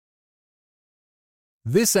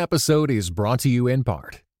This episode is brought to you in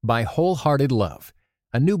part by Wholehearted Love,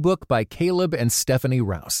 a new book by Caleb and Stephanie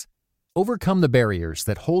Rouse. Overcome the barriers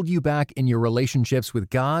that hold you back in your relationships with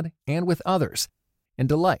God and with others, and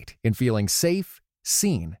delight in feeling safe,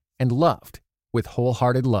 seen, and loved with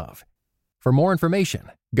Wholehearted Love. For more information,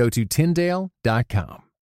 go to Tyndale.com.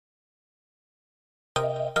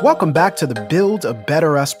 Welcome back to the Build a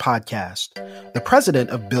Better Us podcast. The president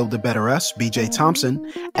of Build a Better Us, BJ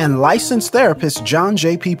Thompson, and licensed therapist John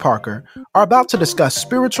J.P. Parker are about to discuss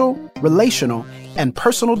spiritual, relational, and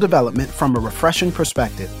personal development from a refreshing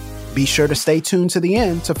perspective. Be sure to stay tuned to the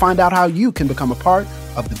end to find out how you can become a part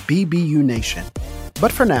of the BBU Nation.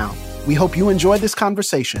 But for now, we hope you enjoy this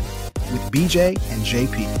conversation with BJ and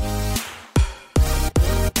JP.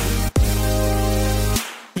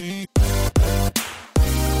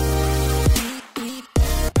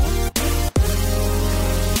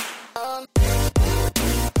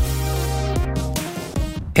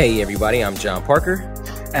 Hey everybody, I'm John Parker.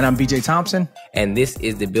 And I'm BJ Thompson. And this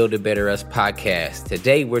is the Build a Better Us podcast.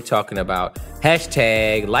 Today we're talking about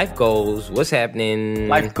hashtag life goals. What's happening?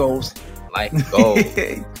 Life goals. Life goals.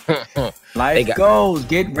 Life goals.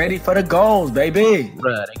 Get ready for the goals, baby.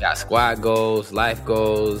 Bruh, they got squad goals, life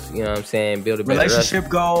goals, you know what I'm saying? Build a better relationship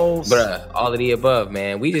goals. Bruh, all of the above,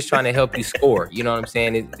 man. We just trying to help you score. You know what I'm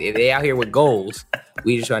saying? If they out here with goals,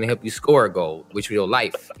 we just trying to help you score a goal, which is your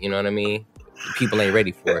life. You know what I mean? People ain't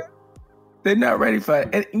ready for it. They're not ready for it.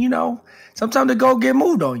 And, you know, sometimes the goal get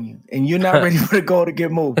moved on you, and you're not ready for the goal to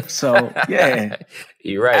get moved. So, yeah.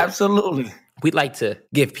 You're right. Absolutely. We'd like to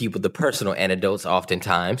give people the personal anecdotes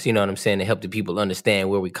oftentimes, you know what I'm saying, to help the people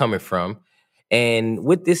understand where we're coming from. And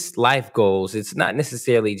with this life goals, it's not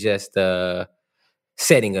necessarily just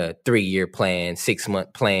setting a 3-year plan,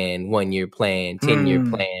 6-month plan, 1-year plan, 10-year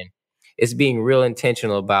plan. It's being real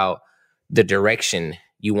intentional about the direction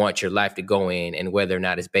you want your life to go in, and whether or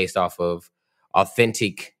not it's based off of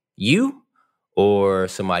authentic you or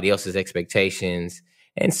somebody else's expectations,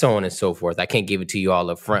 and so on and so forth. I can't give it to you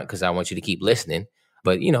all up front because I want you to keep listening.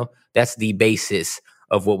 But, you know, that's the basis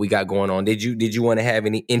of what we got going on. Did you want to have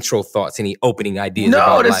any intro thoughts, any opening ideas?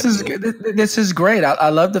 No, this is great. I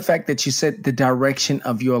love the fact that you said the direction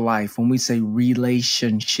of your life. When we say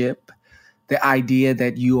relationship, the idea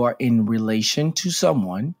that you are in relation to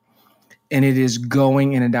someone, and it is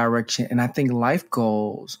going in a direction. And I think life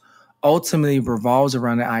goals ultimately revolves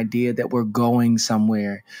around the idea that we're going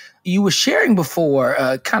somewhere. You were sharing before,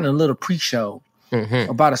 kind of a little pre-show,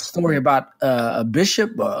 about a story about a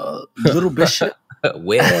bishop, a little bishop.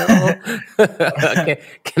 Well,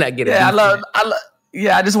 can I get it?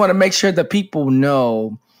 I just want to make sure that people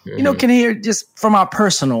know, you know, can hear just from our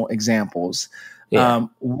personal examples. Yeah.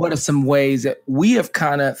 What are some ways that we have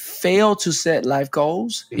kind of failed to set life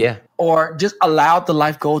goals? Yeah. Or just allowed the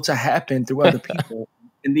life goal to happen through other people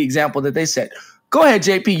in the example that they set. Go ahead,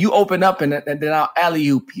 JP. You open up and then I'll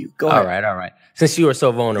alley-oop you. Go ahead. All right. Since you were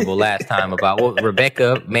so vulnerable last time about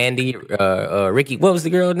Rebecca, Mandy, Ricky, what was the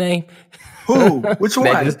girl's name? Who? Which one?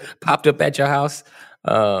 That just popped up at your house.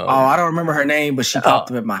 I don't remember her name, but she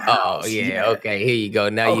popped up at my house. Oh, yeah. Okay, here you go.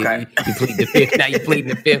 Now you plead the fifth. Now you're pleading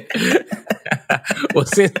the fifth. Well,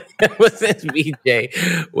 since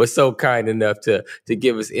BJ was so kind enough to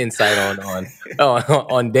give us insight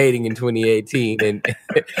on dating in 2018, and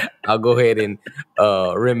I'll go ahead and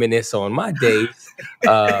reminisce on my days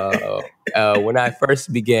when I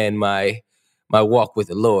first began my walk with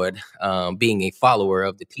the Lord, being a follower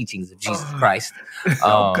of the teachings of Jesus Christ.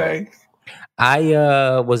 Okay.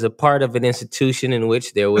 I was a part of an institution in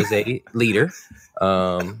which there was a leader.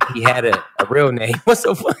 He had a real name. What's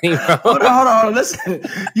so funny, bro? Hold on. Listen,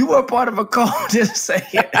 you were a part of a cult. Just say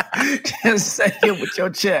it. Just say it with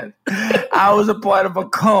your chest. I was a part of a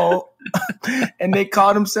cult, and they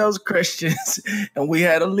called themselves Christians, and we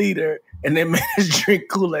had a leader, and they made us drink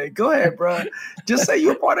Kool-Aid. Go ahead, bro. Just say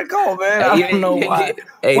you're a part of a cult, man. I don't know why.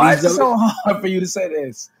 Why is it so hard for you to say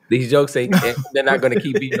this? These jokes they're not going to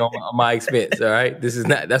keep being on my expense. All right,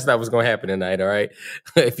 that's not what's going to happen tonight. All right,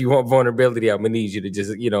 if you want vulnerability, I'm gonna need you to just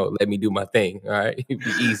let me do my thing. All right, it'd be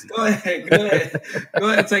easy. Go ahead,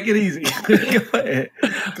 take it easy. Go ahead,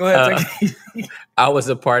 take it easy. I was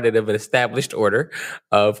a part of an established order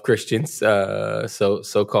of Christians,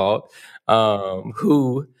 so called,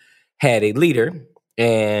 who had a leader,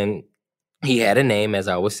 and he had a name, as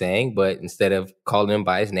I was saying, but instead of calling him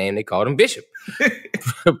by his name, they called him Bishop.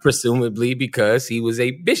 Presumably because he was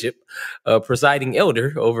a bishop, presiding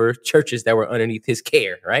elder over churches that were underneath his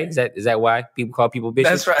care, right? Is that why people call people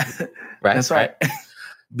bishops? That's right. That's right.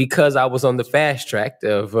 Because I was on the fast track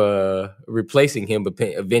of replacing him, but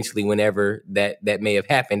eventually, whenever that may have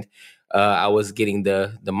happened, I was getting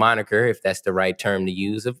the moniker, if that's the right term to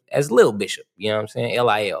use, as Lil Bishop. You know what I'm saying?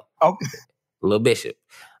 Lil. Okay. Lil Bishop.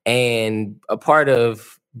 And a part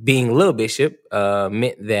of being Lil Bishop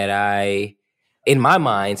meant that I, in my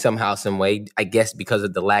mind, somehow, some way, I guess because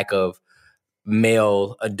of the lack of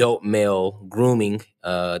adult male grooming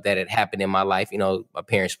that had happened in my life. You know, my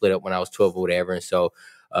parents split up when I was 12 or whatever. And so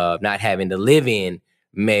not having the live-in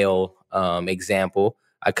male example,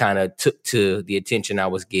 I kind of took to the attention I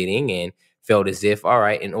was getting and felt as if, all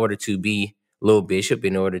right, in order to be Lil Bishop,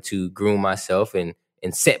 in order to groom myself and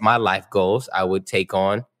set my life goals, I would take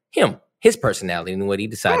on his personality and what he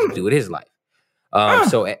decided to do with his life.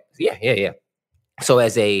 So yeah. So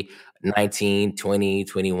as a 19, 20,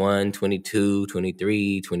 21, 22,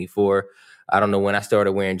 23, 24, I don't know when I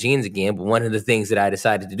started wearing jeans again, but one of the things that I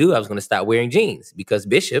decided to do, I was going to stop wearing jeans because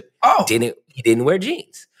Bishop didn't wear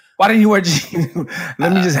jeans. Why didn't you wear jeans?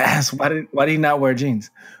 Let me just ask, why did he not wear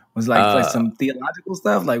jeans? Was like some theological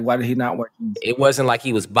stuff? Like, why did he not wear jeans? It wasn't like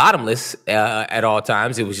he was bottomless at all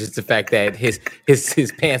times. It was just the fact that his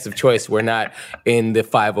pants of choice were not in the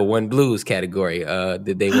 501 blues category.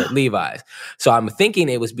 That they weren't Levi's. So I'm thinking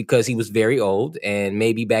it was because he was very old, and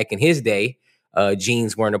maybe back in his day,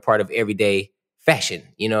 jeans weren't a part of everyday fashion.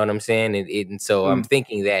 You know what I'm saying? And so I'm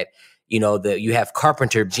thinking that, you know, you have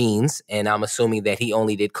carpenter jeans, and I'm assuming that he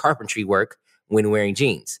only did carpentry work when wearing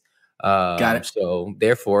jeans. Got it. So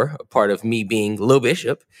therefore, a part of me being Lil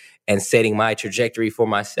Bishop and setting my trajectory for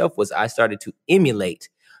myself was I started to emulate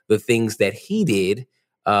the things that he did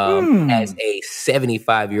as a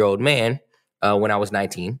 75-year-old man when I was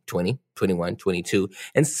 19, 20, 21, 22.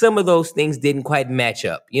 And some of those things didn't quite match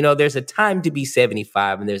up. You know, there's a time to be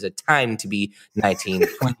 75 and there's a time to be 19,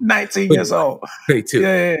 20, 19 years old.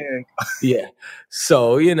 22. Yeah.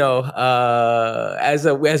 So, you know, as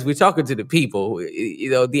we're talking to the people,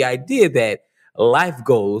 you know, the idea that life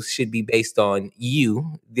goals should be based on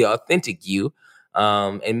you, the authentic you,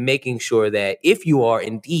 and making sure that if you are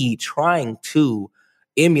indeed trying to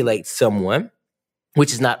emulate someone,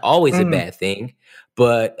 which is not always a bad thing,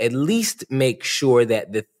 but at least make sure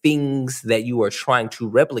that the things that you are trying to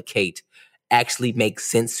replicate actually make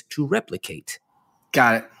sense to replicate.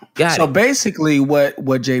 Got it. So basically what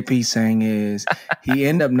JP's saying is he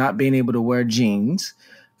ended up not being able to wear jeans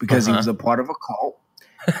because he was a part of a cult.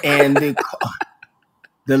 And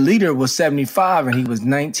the leader was 75 and he was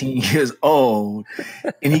 19 years old.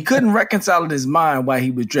 And he couldn't reconcile in his mind why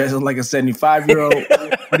he was dressing like a 75-year-old,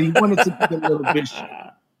 but he wanted to be a little bishop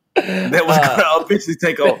that was going to officially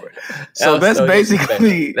take over. So that's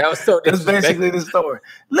basically the story.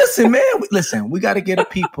 Listen, man, we got to get the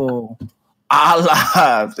people our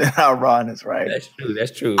lives and our rawness, right?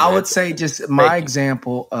 That's true. I would say just my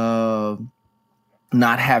example of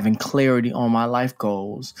not having clarity on my life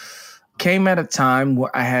goals came at a time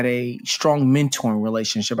where I had a strong mentoring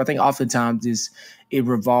relationship. I think oftentimes it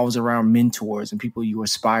revolves around mentors and people you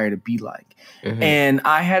aspire to be like. Mm-hmm. And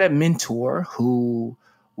I had a mentor who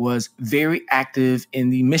was very active in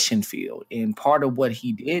the mission field. And part of what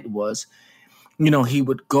he did was, you know, he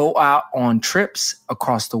would go out on trips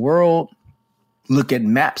across the world, look at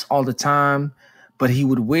maps all the time, but he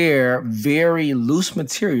would wear very loose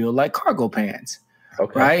material like cargo pants.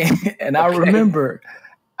 Okay. Right. And I remember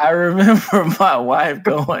my wife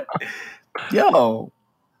going, yo,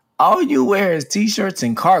 all you wear is t-shirts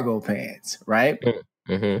and cargo pants, right?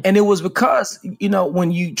 Mm-hmm. And it was because, you know,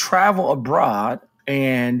 when you travel abroad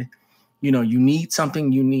and, you know, you need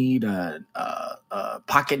something, you need a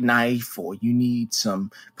pocket knife, or you need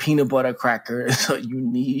some peanut butter crackers, or you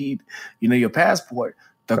need, you know, your passport.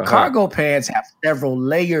 The cargo pants have several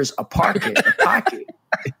layers of pocket.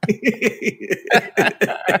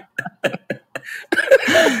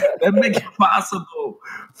 That make it possible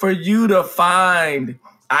for you to find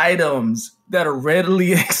items that are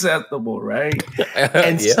readily acceptable, right?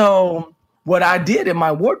 And so what I did in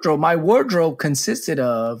my wardrobe consisted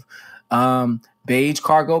of beige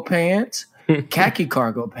cargo pants, khaki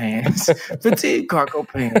cargo pants, fatigue cargo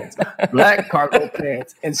pants, black cargo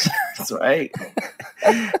pants, and shirts, right?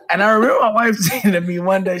 And I remember my wife saying to me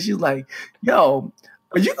one day, she's like, yo,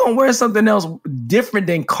 are you going to wear something else different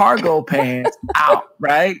than cargo pants out,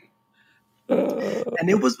 right? And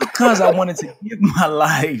it was because I wanted to give my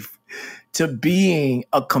life to being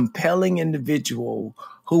a compelling individual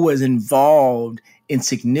who was involved in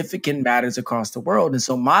significant matters across the world. And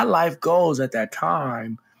so my life goals at that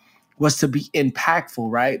time was to be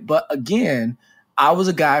impactful, right? But again, I was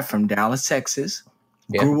a guy from Dallas, Texas,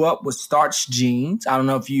 grew up with starched jeans. I don't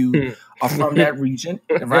know if you are from that region,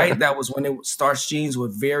 right? That was when starched jeans were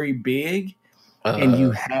very big, and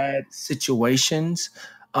you had situations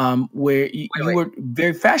where you were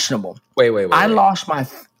very fashionable. Wait. I lost my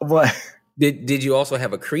what? Did you also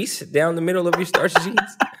have a crease down the middle of your starchy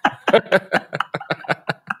jeans?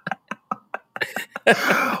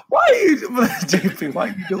 Why are you, JP? Why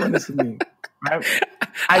are you doing this to me? Right?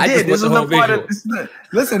 I did. This is the part of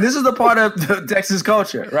listen. This is the part of the Texas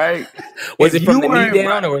culture, right? Was it from the knee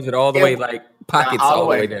down, or was it all the way like pockets all the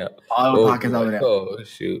way down? All the pockets all the way down. Oh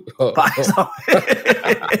shoot! But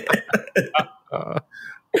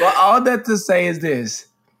all that to say is this: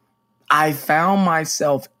 I found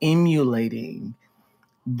myself emulating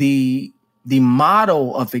the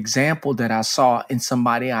model of example that I saw in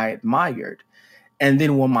somebody I admired, and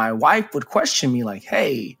then when my wife would question me, like,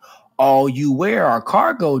 "Hey, all you wear are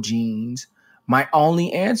cargo jeans," my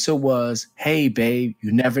only answer was, "Hey, babe,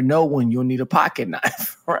 you never know when you'll need a pocket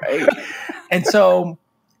knife," right? And so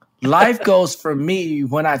life goals for me,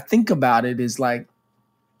 when I think about it, is like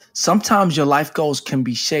sometimes your life goals can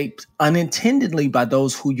be shaped unintendedly by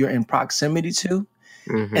those who you're in proximity to.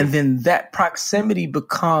 Mm-hmm. And then that proximity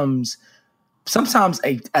becomes sometimes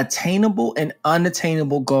a attainable and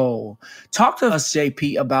unattainable goal. Talk to us,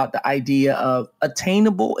 JP, about the idea of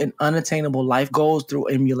attainable and unattainable life goals through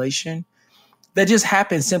emulation that just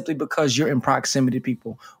happen simply because you're in proximity to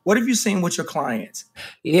people. What have you seen with your clients?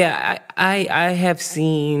 Yeah, I have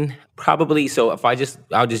seen probably, so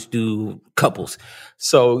I'll just do couples.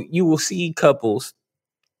 So you will see couples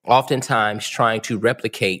oftentimes trying to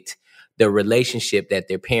replicate the relationship that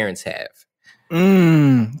their parents have.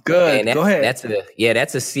 Good. Go ahead.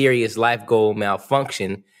 That's a serious life goal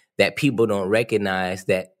malfunction that people don't recognize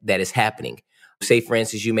that is happening. Say, for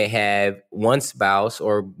instance, you may have one spouse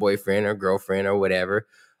or boyfriend or girlfriend or whatever,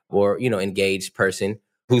 or, engaged person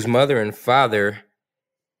whose mother and father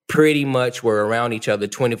pretty much were around each other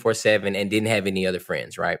 24/7 and didn't have any other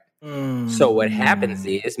friends, right? So what happens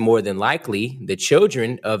is, more than likely, the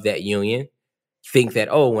children of that union think that,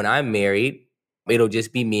 oh, when I'm married, it'll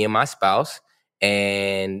just be me and my spouse.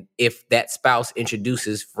 And if that spouse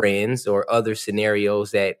introduces friends or other scenarios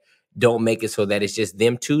that don't make it so that it's just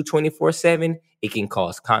them two 24/7, it can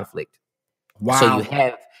cause conflict. Wow. So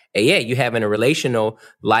you have a relational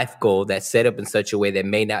life goal that's set up in such a way that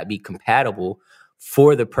may not be compatible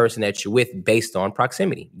for the person that you're with based on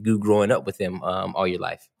proximity. You growing up with them all your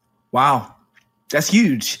life. Wow. That's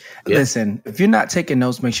huge. Yeah. Listen, if you're not taking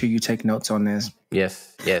notes, make sure you take notes on this.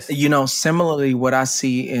 Yes. Similarly, what I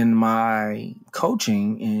see in my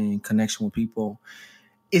coaching in connection with people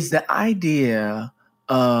is the idea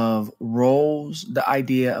of roles, the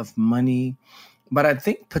idea of money, but I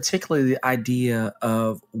think particularly the idea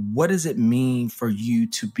of what does it mean for you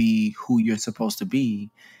to be who you're supposed to be,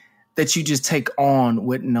 that you just take on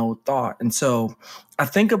with no thought. And so I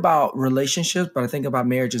think about relationships, but I think about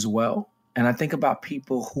marriage as well. And I think about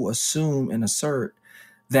people who assume and assert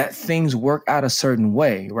that things work out a certain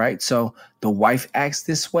way, right? So the wife acts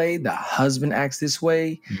this way, the husband acts this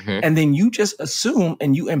way, and then you just assume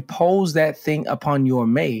and you impose that thing upon your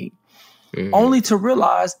mate, only to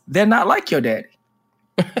realize they're not like your daddy.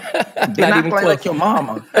 They're not like your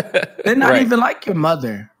mama. They're not even like your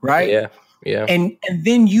mother, right? Yeah. And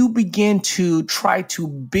then you begin to try to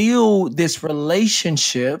build this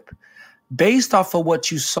relationship based off of what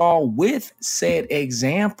you saw with said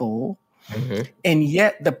example. And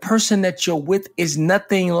yet the person that you're with is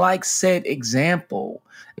nothing like said example.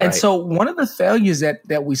 Right. And so one of the failures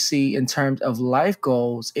that we see in terms of life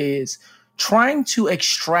goals is trying to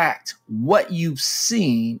extract what you've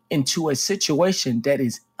seen into a situation that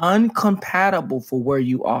is uncompatible for where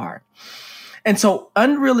you are. And so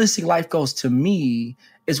unrealistic life goals to me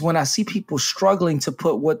is when I see people struggling to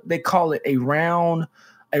put what they call it a round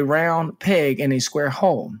peg in a square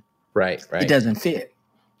hole. Right. It doesn't fit.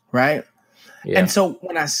 Right. Yeah. And so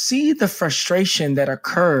when I see the frustration that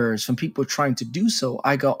occurs from people trying to do so,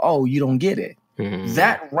 I go, oh, you don't get it.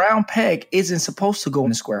 That round peg isn't supposed to go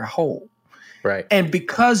in a square hole. Right. And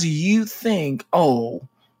because you think, oh,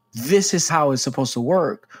 this is how it's supposed to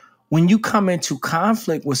work, when you come into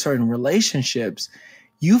conflict with certain relationships,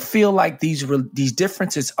 you feel like these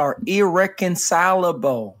differences are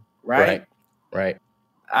irreconcilable. Right. All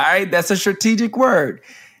right. That's a strategic word.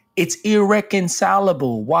 It's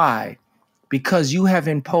irreconcilable. Why? Because you have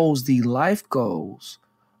imposed the life goals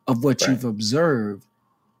of what you've observed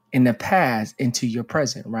in the past into your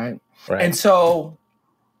present, right? And so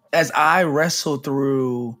as I wrestle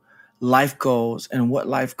through life goals and what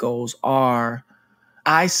life goals are,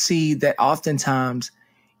 I see that oftentimes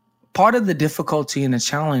part of the difficulty and the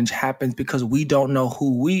challenge happens because we don't know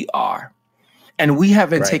who we are. And we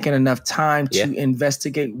haven't taken enough time to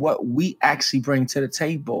investigate what we actually bring to the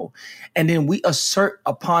table. And then we assert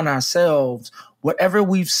upon ourselves whatever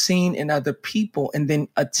we've seen in other people and then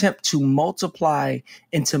attempt to multiply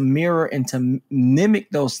and to mirror and to mimic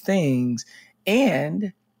those things,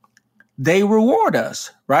 and they reward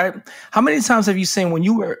us, right? How many times have you seen when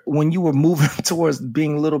you were moving towards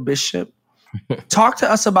being Little Bishop? Talk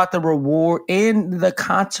to us about the reward and the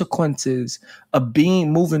consequences of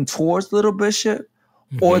moving towards Little Bishop,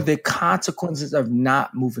 or the consequences of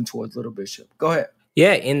not moving towards Little Bishop. Go ahead.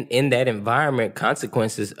 Yeah, in that environment,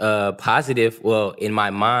 consequences, positive, well, in my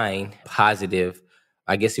mind, positive,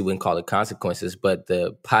 I guess you wouldn't call it consequences, but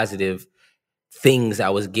the positive things I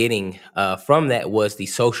was getting from that was the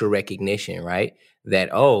social recognition, right? That,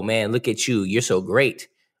 oh man, look at you, you're so great.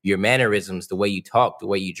 Your mannerisms, the way you talk, the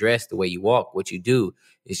way you dress, the way you walk, what you do,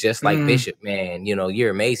 is just like Bishop, man. You know, you're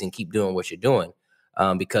amazing. Keep doing what you're doing.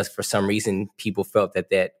 Because for some reason, people felt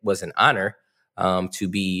that was an honor to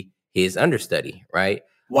be his understudy, right?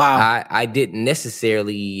 Wow. I didn't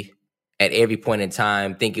necessarily at every point in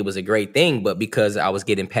time think it was a great thing, but because I was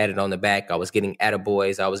getting patted on the back, I was getting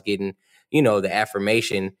attaboys, I was getting, the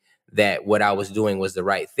affirmation that what I was doing was the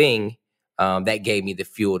right thing, that gave me the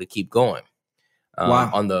fuel to keep going.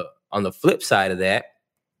 Wow. On the flip side of that,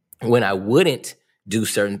 when I wouldn't do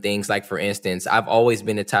certain things, like for instance, I've always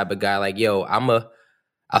been the type of guy like, yo,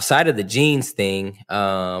 outside of the jeans thing,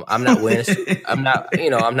 I'm not wearing a suit. I'm not.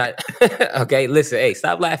 Okay, listen, hey,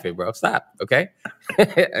 stop laughing, bro. Stop, okay?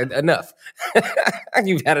 Enough.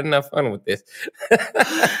 You've had enough fun with this.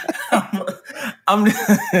 I'm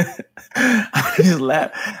just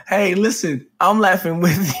laughing. Hey, listen, I'm laughing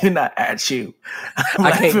with you, not at you.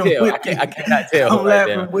 I can't tell. I cannot tell. I'm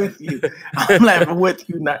laughing with you. I'm laughing with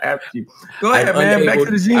you, not at you. Go ahead, man. Back to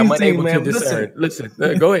the jeans thing, man. Listen.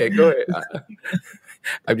 Go ahead.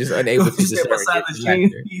 I'm just unable to discern. Beside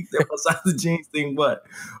the jeans thing, what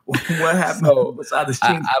happened beside the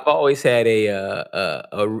jeans? I've always had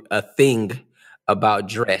a thing about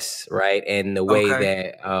dress, right, and the way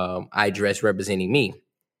that I dress representing me.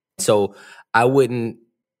 So I wasn't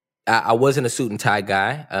a suit and tie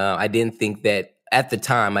guy. I didn't think that at the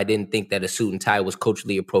time. I didn't think that a suit and tie was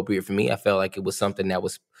culturally appropriate for me. I felt like it was something that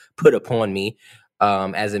was put upon me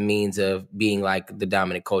as a means of being like the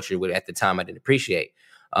dominant culture, which at the time I didn't appreciate.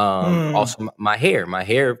 Also, my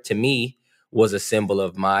hair to me was a symbol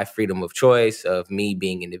of my freedom of choice, of me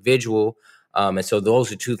being individual. And so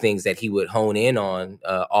those are two things that he would hone in on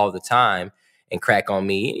all the time and crack on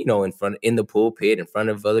me, in the pulpit, in front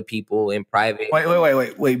of other people, in private.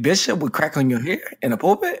 Wait, Bishop would crack on your hair in the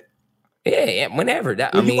pulpit? Yeah, whenever.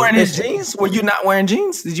 Were you wearing his jeans? Were you not wearing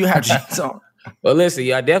jeans? Did you have jeans on? Well, listen,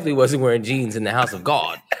 I definitely wasn't wearing jeans in the house of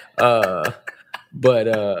God. No,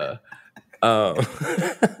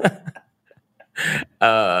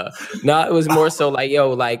 it was more so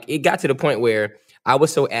like, it got to the point where I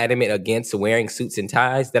was so adamant against wearing suits and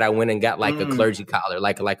ties that I went and got like a clergy collar,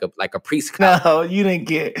 like a priest collar. No, you didn't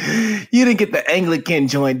get the Anglican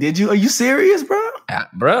joint, did you? Are you serious, bro?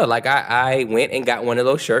 Bro, like I went and got one of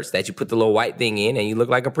those shirts that you put the little white thing in and you look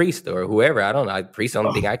like a priest or whoever. I don't know. Priest, I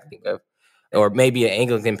don't think I can think of. Or maybe an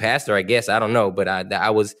Anglican pastor, I guess. I don't know. But I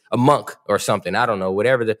was a monk or something. I don't know.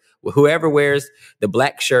 Whoever wears the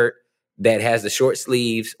black shirt that has the short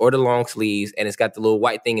sleeves or the long sleeves and it's got the little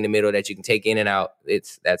white thing in the middle that you can take in and out.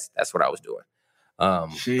 That's what I was doing.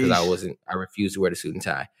 Because I refused to wear the suit and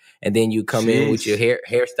tie. And then you come in with your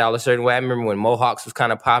hairstyle a certain way. I remember when mohawks was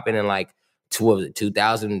kind of popping in like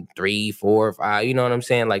 2003, 4, 5, you know what I'm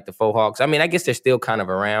saying? Like the faux hawks. I mean, I guess they're still kind of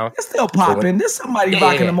around. They're still popping. There's somebody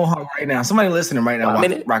rocking a mohawk right now. Somebody listening right now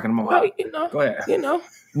rocking a mohawk. Well, go ahead.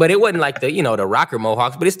 But it wasn't like the rocker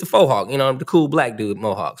mohawks, but it's the faux hawk, the cool black dude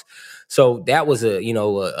mohawks. So that was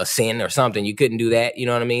a sin or something. You couldn't do that, you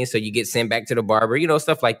know what I mean? So you get sent back to the barber,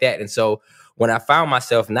 stuff like that. And so when I found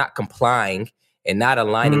myself not complying and not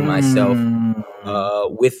aligning myself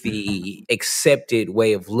with the accepted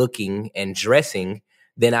way of looking and dressing,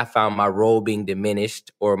 then I found my role being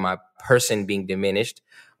diminished or my person being diminished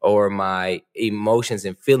or my emotions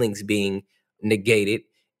and feelings being negated.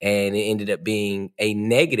 And it ended up being a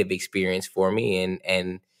negative experience for me.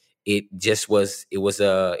 And it was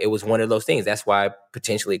one of those things. That's why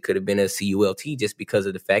potentially it could have been a CULT, just because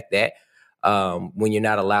of the fact that when you're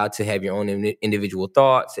not allowed to have your own individual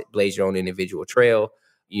thoughts, blaze your own individual trail,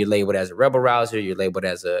 you're labeled as a rebel rouser, you're labeled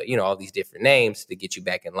as all these different names to get you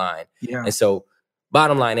back in line. Yeah. And so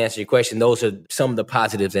bottom line, answer your question, those are some of the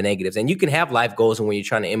positives and negatives. And you can have life goals and when you're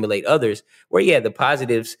trying to emulate others where, the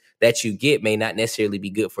positives that you get may not necessarily be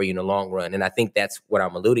good for you in the long run. And I think that's what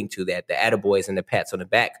I'm alluding to, that the attaboys and the pats on the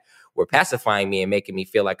back were pacifying me and making me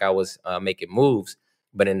feel like I was making moves.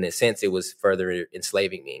 But in a sense, it was further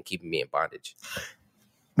enslaving me and keeping me in bondage.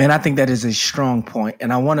 Man, I think that is a strong point,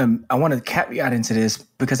 and I want to caveat into this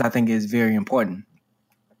because I think it's very important.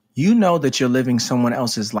 You know that you're living someone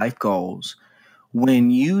else's life goals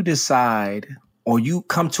when you decide or you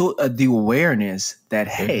come to the awareness that,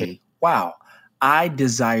 hey, wow, I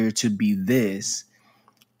desire to be this.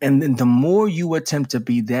 And then the more you attempt to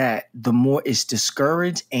be that, the more it's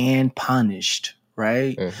discouraged and punished,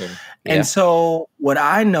 right? Yeah. And so what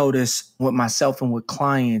I notice with myself and with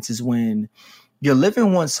clients is when you're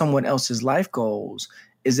living someone else's life goals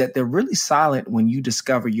is that they're really silent when you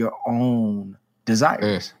discover your own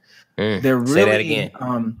desires. They're really Say that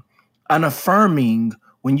again. unaffirming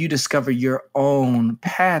when you discover your own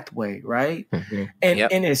pathway, right?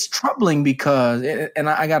 And it's troubling because, and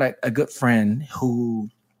I got a good friend who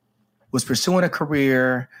was pursuing a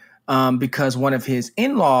career because one of his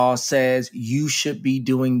in-laws says you should be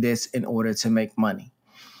doing this in order to make money.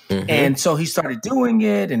 And so he started doing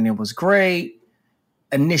it and it was great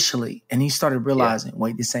initially. And he started realizing,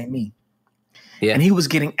 wait, this ain't me. Yeah. And he was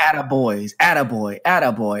getting attaboy.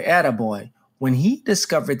 When he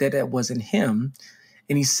discovered that it wasn't him,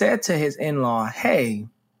 and he said to his in-law, hey,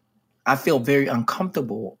 I feel very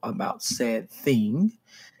uncomfortable about said thing,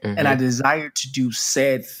 and I desire to do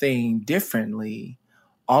said thing differently.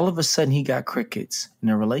 All of a sudden, he got crickets in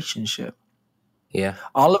a relationship. Yeah.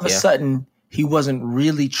 All of a sudden, he wasn't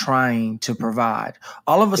really trying to provide.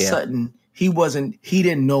 All of a sudden, he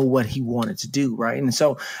didn't know what he wanted to do, right? And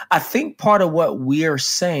so I think part of what we're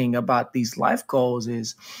saying about these life goals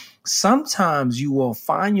is sometimes you will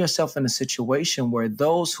find yourself in a situation where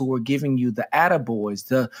those who are giving you the attaboys,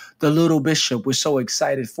 the little bishop, we're so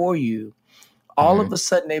excited for you, all of a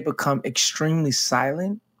sudden they become extremely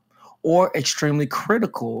silent or extremely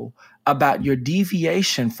critical about your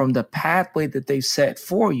deviation from the pathway that they've set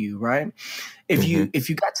for you, right? If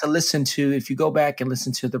you go back and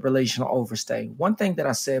listen to the relational overstay, one thing that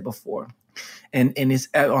I said before, and it's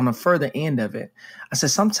on the further end of it, I said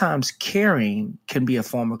sometimes caring can be a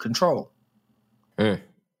form of control.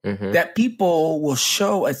 That people will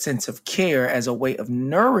show a sense of care as a way of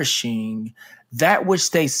nourishing that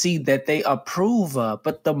which they see that they approve of.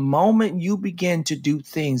 But the moment you begin to do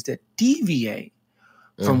things that deviate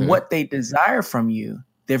from what they desire from you,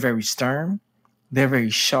 they're very stern, they're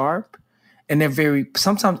very sharp, and they're very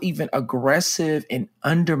sometimes even aggressive and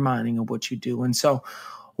undermining of what you do. And so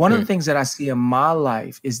one of the things that I see in my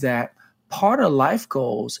life is that part of life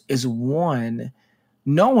goals is one,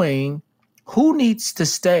 knowing who needs to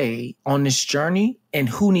stay on this journey and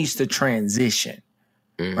who needs to transition,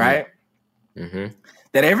 right?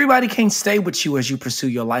 That everybody can't stay with you as you pursue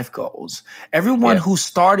your life goals. Everyone who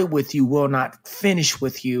started with you will not finish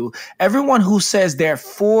with you. Everyone who says they're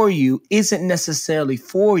for you isn't necessarily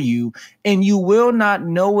for you, and you will not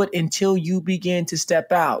know it until you begin to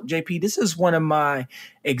step out. JP, this is one of my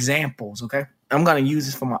examples, okay? I'm going to use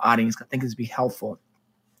this for my audience. I think this would be helpful.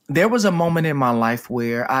 There was a moment in my life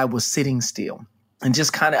where I was sitting still and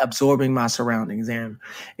just kind of absorbing my surroundings. And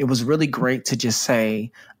it was really great to just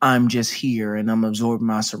say, I'm just here and I'm absorbing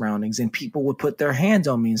my surroundings. And people would put their hands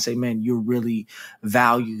on me and say, man, you're really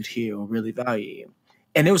valued here or really value you.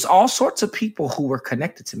 And there was all sorts of people who were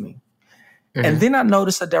connected to me. And then I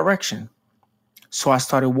noticed a direction. So I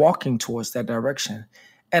started walking towards that direction.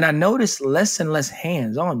 And I noticed less and less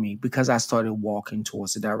hands on me because I started walking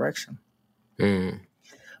towards the direction.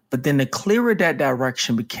 But then the clearer that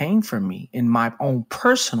direction became for me in my own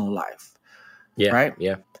personal life, right?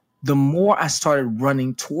 Yeah. The more I started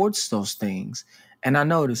running towards those things, and I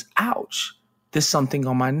noticed, ouch, there's something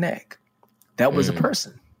on my neck. That was a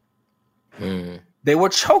person. They were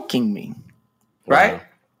choking me, right? Wow.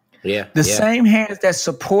 Yeah. The same hands that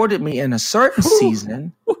supported me in a certain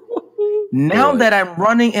season, now that I'm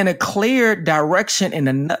running in a clear direction in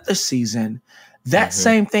another season, that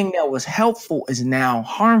same thing that was helpful is now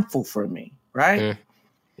harmful for me, right?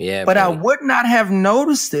 Yeah. But I would not have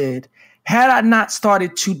noticed it had I not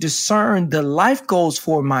started to discern the life goals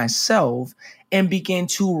for myself and begin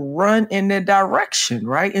to run in that direction,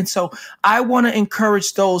 right? And so I want to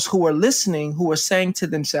encourage those who are listening, who are saying to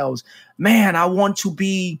themselves, man, I want to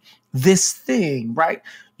be this thing, right?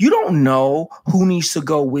 You don't know who needs to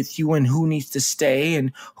go with you and who needs to stay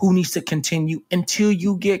and who needs to continue until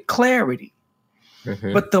you get clarity.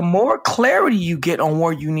 But the more clarity you get on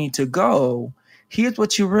where you need to go, here's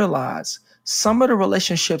what you realize. Some of the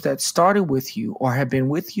relationships that started with you or have been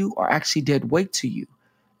with you are actually dead weight to you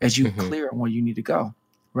as you clear on where you need to go,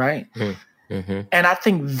 right? And I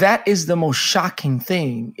think that is the most shocking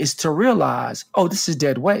thing, is to realize, oh, this is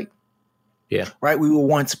dead weight. Yeah. Right? We were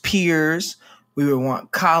once peers. We were once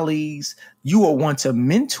colleagues. You were once a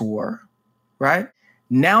mentor, right?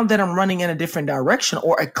 Now that I'm running in a different direction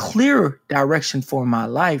or a clear direction for my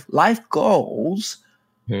life goals,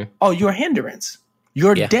 you're a hindrance.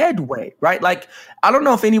 You're dead weight, right? Like, I don't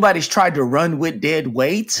know if anybody's tried to run with dead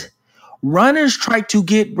weight. Runners try to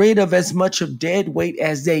get rid of as much of dead weight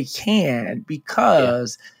as they can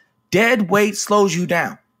because dead weight slows you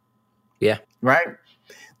down. Yeah. Right?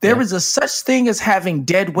 There is a such thing as having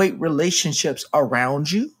dead weight relationships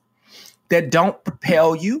around you that don't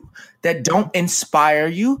propel you, that don't inspire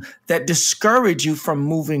you, that discourage you from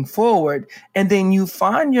moving forward. And then you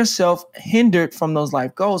find yourself hindered from those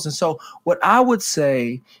life goals. And so what I would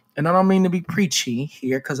say, and I don't mean to be preachy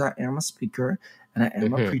here because I am a speaker and I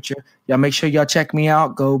am a preacher. Y'all make sure y'all check me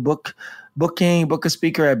out. Go book a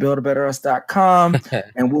speaker at buildabetterus.com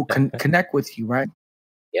and we'll connect with you, right?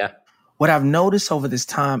 Yeah. What I've noticed over this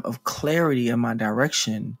time of clarity in my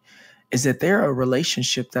direction is that there are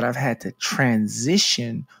relationships that I've had to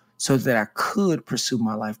transition so that I could pursue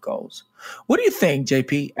my life goals. What do you think,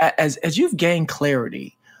 JP? As you've gained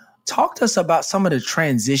clarity, talk to us about some of the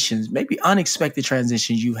transitions, maybe unexpected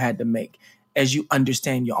transitions you had to make as you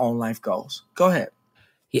understand your own life goals. Go ahead.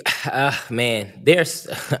 Yeah, man, there's,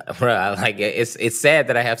 bro, like it's sad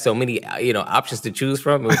that I have so many, options to choose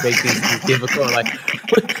from. It would make things difficult. Like,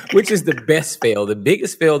 which is the best fail, the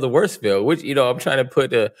biggest fail, the worst fail? Which, I'm trying to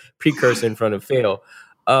put a precursor in front of fail.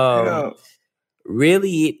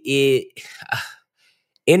 Really, it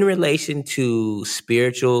in relation to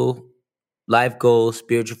spiritual life goals,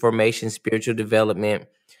 spiritual formation, spiritual development,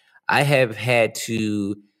 I have had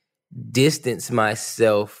to distance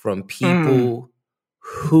myself from people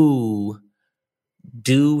who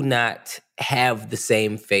do not have the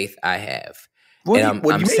same faith I have. What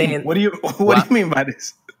do you mean by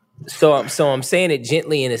this? So I'm saying it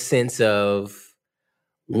gently in a sense of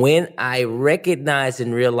when I recognize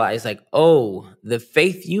and realize, like, oh, the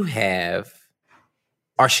faith you have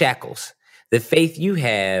are shackles. The faith you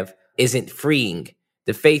have isn't freeing.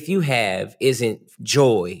 The faith you have isn't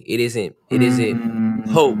joy. It isn't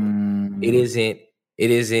hope. It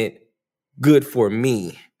isn't good for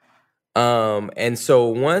me. And so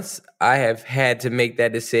once I have had to make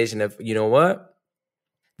that decision of, you know what?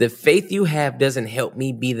 The faith you have doesn't help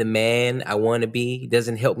me be the man I want to be. It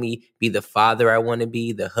doesn't help me be the father I want to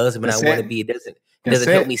be, the husband I want to be. It doesn't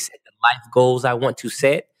help me set the life goals I want to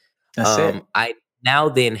set. I now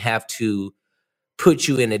then have to put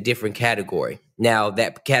you in a different category. Now,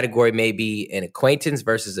 that category may be an acquaintance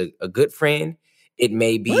versus a good friend. It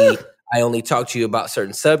may be I only talk to you about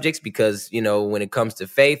certain subjects because, when it comes to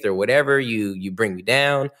faith or whatever, you bring me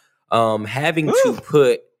down. Having to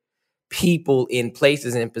put people in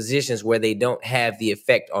places and positions where they don't have the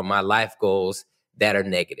effect on my life goals that are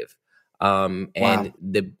negative. And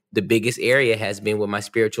the biggest area has been with my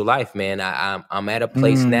spiritual life, man. I'm at a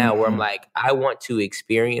place now where I'm like, I want to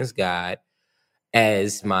experience God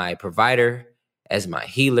as my provider, as my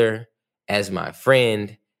healer, as my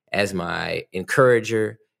friend, as my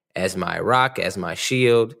encourager, as my rock, as my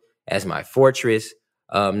shield, as my fortress,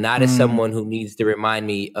 not as someone who needs to remind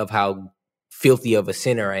me of how filthy of a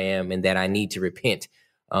sinner I am and that I need to repent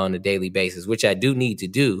on a daily basis, which I do need to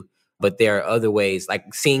do. But there are other ways,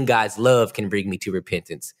 like seeing God's love can bring me to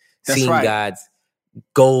repentance. Seeing God's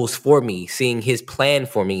goals for me, seeing his plan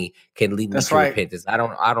for me can lead me to repentance. I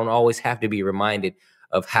don't always have to be reminded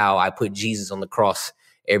of how I put Jesus on the cross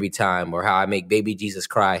every time or how I make baby Jesus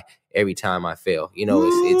cry every time I fail. Ooh,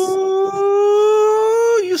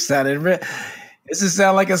 you sounded Does it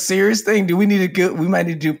sound like a serious thing? We might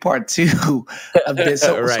need to do part 2 of this.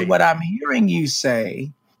 So what I'm hearing you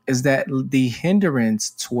say is that the hindrance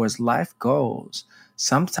towards life goals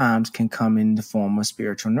sometimes can come in the form of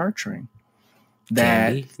spiritual nurturing.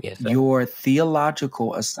 That your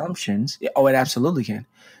theological assumptions, it absolutely can.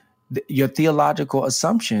 Your theological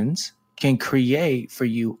assumptions can create for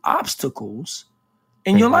you obstacles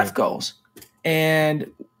in your life goals.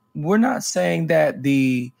 And we're not saying that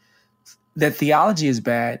that theology is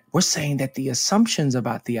bad. We're saying that the assumptions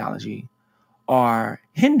about theology are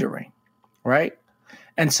hindering, right?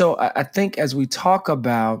 And so I think as we talk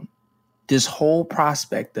about this whole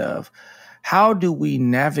prospect of how do we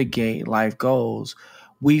navigate life goals,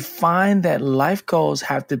 we find that life goals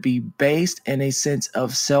have to be based in a sense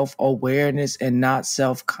of self-awareness and not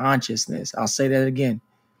self-consciousness. I'll say that again.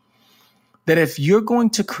 That if you're going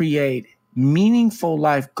to create meaningful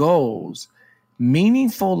life goals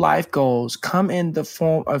come in the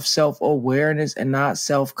form of self-awareness and not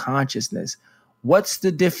self-consciousness. What's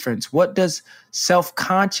the difference? What does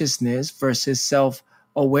self-consciousness versus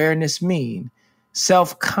self-awareness mean?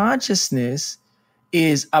 Self-consciousness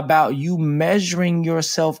is about you measuring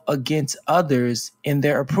yourself against others in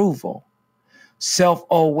their approval.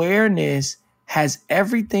 Self-awareness has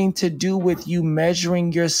everything to do with you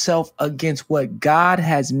measuring yourself against what God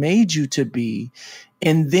has made you to be,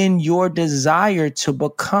 and then your desire to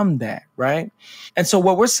become that, right? And so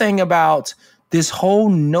what we're saying about this whole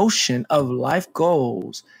notion of life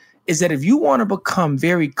goals is that if you want to become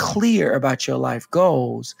very clear about your life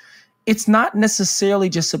goals, it's not necessarily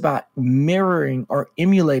just about mirroring or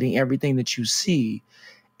emulating everything that you see.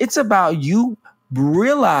 It's about you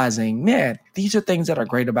realizing, man, these are things that are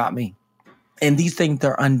great about me. And these things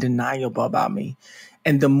are undeniable about me.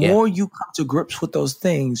 And the more you come to grips with those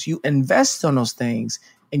things, you invest on those things,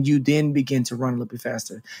 and you then begin to run a little bit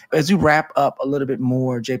faster. As we wrap up a little bit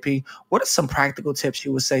more, JP, what are some practical tips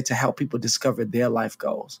you would say to help people discover their life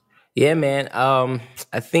goals? Yeah, man.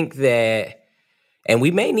 I think that, and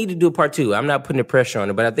we may need to do a part 2. I'm not putting the pressure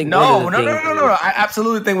on it, but I think No. I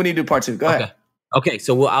absolutely think we need to do part 2. Go ahead. Okay.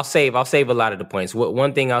 So I'll save a lot of the points.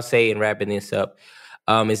 One thing I'll say in wrapping this up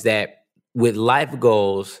is that with life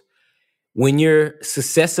goals, when you're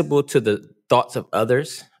susceptible to the thoughts of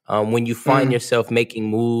others, when you find yourself making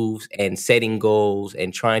moves and setting goals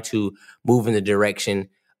and trying to move in the direction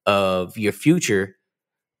of your future,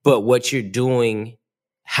 but what you're doing,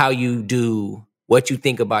 how you do, what you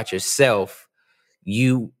think about yourself,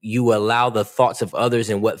 you allow the thoughts of others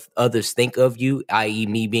and what others think of you, i.e.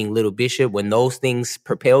 me being Little Bishop, when those things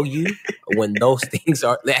propel you, when those things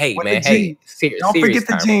are, hey, man, hey, don't forget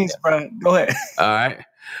the jeans, bro. Go ahead. All right.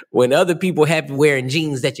 When other people have you wearing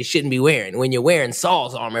jeans that you shouldn't be wearing, when you're wearing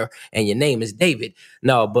Saul's armor and your name is David.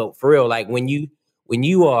 No, but for real, like when you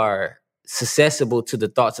are susceptible to the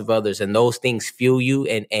thoughts of others and those things fuel you,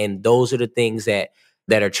 and those are the things that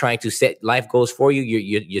are trying to set life goals for you,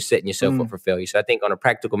 you're setting yourself up for failure. So I think on a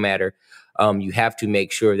practical matter, you have to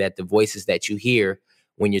make sure that the voices that you hear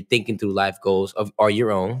when you're thinking through life goals are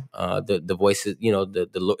your own. The voices,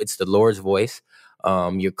 it's the Lord's voice.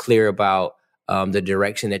 You're clear about the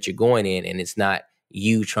direction that you're going in, and it's not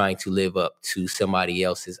you trying to live up to somebody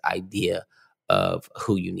else's idea of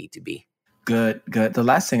who you need to be. Good. The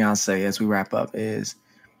last thing I'll say as we wrap up is,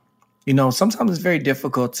 sometimes it's very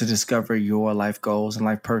difficult to discover your life goals and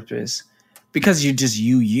life purpose because you're just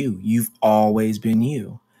you've always been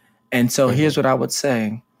you. And so here's what I would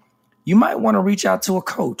say. You might want to reach out to a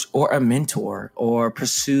coach or a mentor or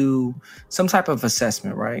pursue some type of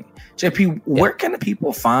assessment, right? JP, where can the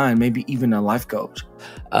people find maybe even a life coach?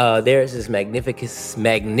 There's this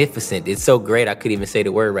magnificent, it's so great I couldn't even say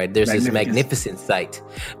the word right. There's this magnificent site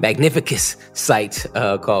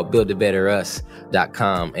called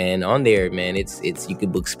buildabetterus.com. And on there, man, it's you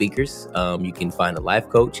can book speakers, you can find a life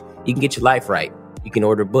coach, you can get your life right. You can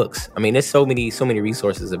order books. I mean, there's so many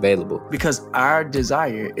resources available. Because our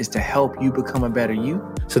desire is to help you become a better you,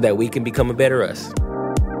 so that we can become a better us.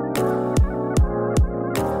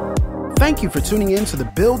 Thank you for tuning in to the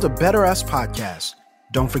Build a Better Us podcast.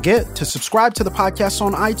 Don't forget to subscribe to the podcast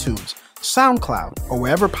on iTunes, SoundCloud, or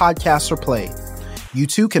wherever podcasts are played. You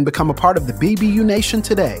too can become a part of the BBU Nation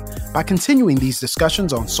today by continuing these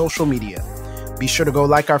discussions on social media. Be sure to go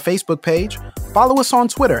like our Facebook page, follow us on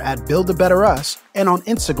Twitter at BuildABetterUs, and on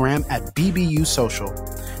Instagram at BBU Social.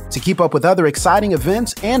 To keep up with other exciting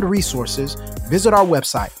events and resources, visit our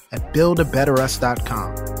website at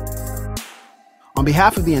buildabetterus.com. On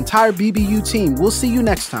behalf of the entire BBU team, we'll see you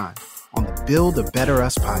next time on the Build a Better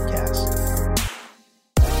Us podcast.